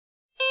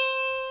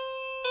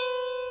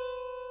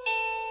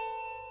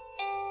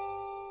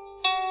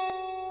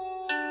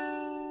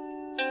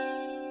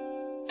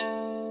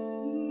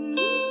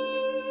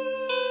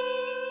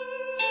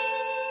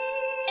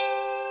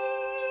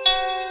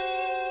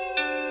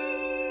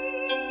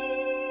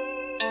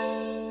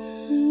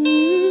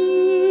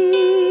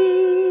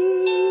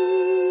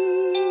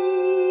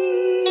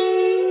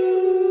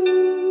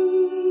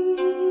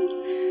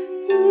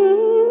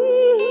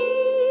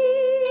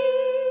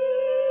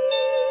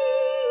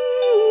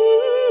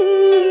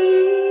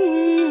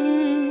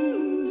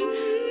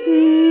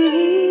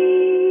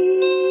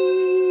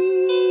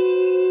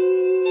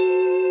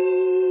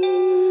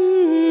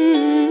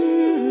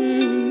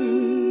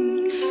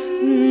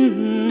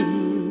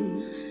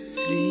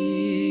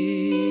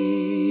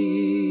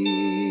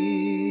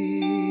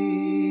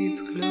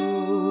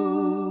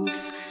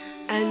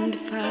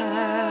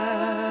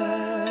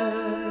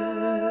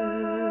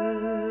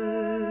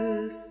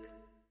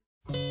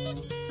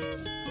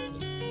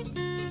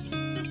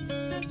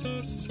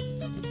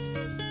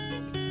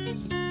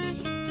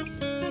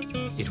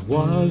It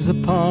was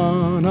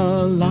upon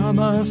a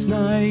Lammas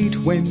night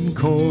when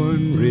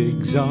corn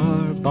rigs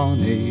are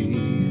bonny.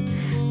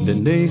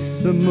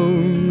 Beneath the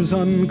moon's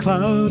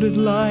unclouded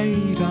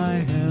light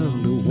I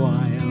held a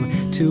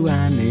while to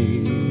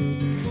Annie.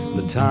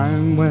 The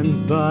time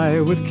went by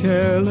with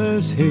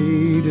careless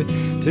heed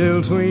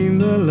till 'tween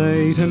the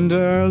late and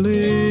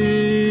early.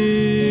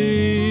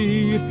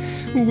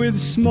 With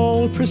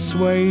small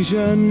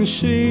persuasion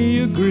she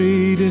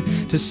agreed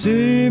to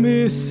see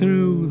me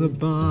through the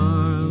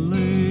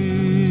barley.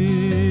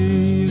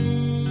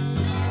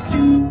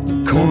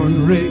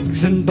 Corn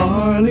rigs and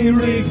barley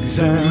rigs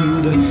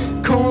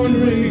and corn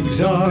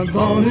rigs are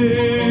bonny.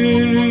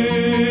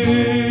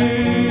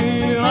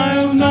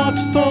 I'll not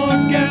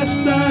forget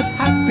that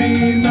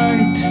happy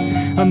night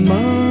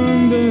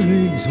among the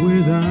rigs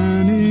with Annie.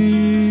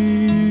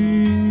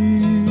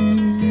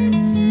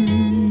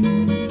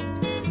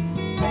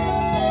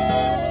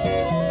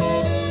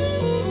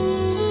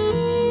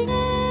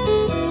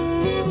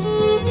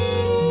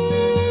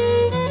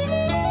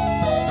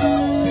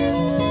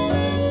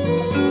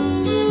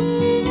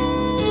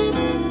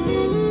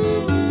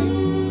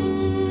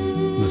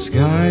 The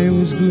sky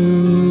was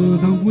blue,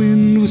 the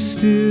wind was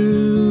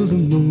still,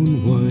 the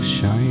moon was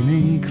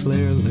shining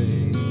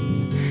clearly.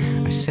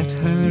 I set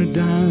her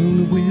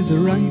down with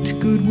right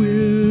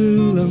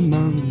goodwill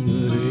among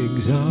the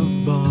rigs of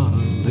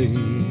barley.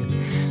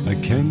 I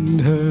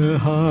kenned her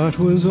heart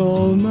was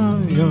all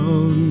my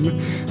own,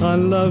 I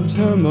loved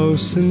her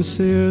most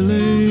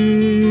sincerely.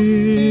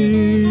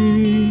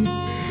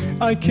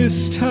 I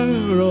kissed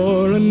her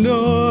o'er and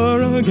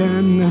o'er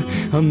again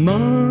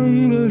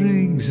among the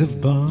rigs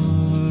of barley.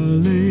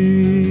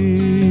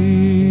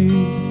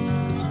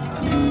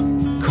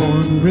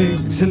 Corn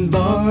rigs and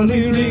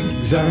barley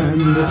rigs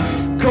and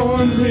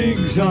corn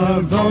rigs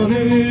are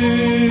bonny.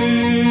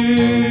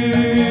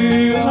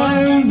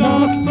 I'll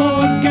not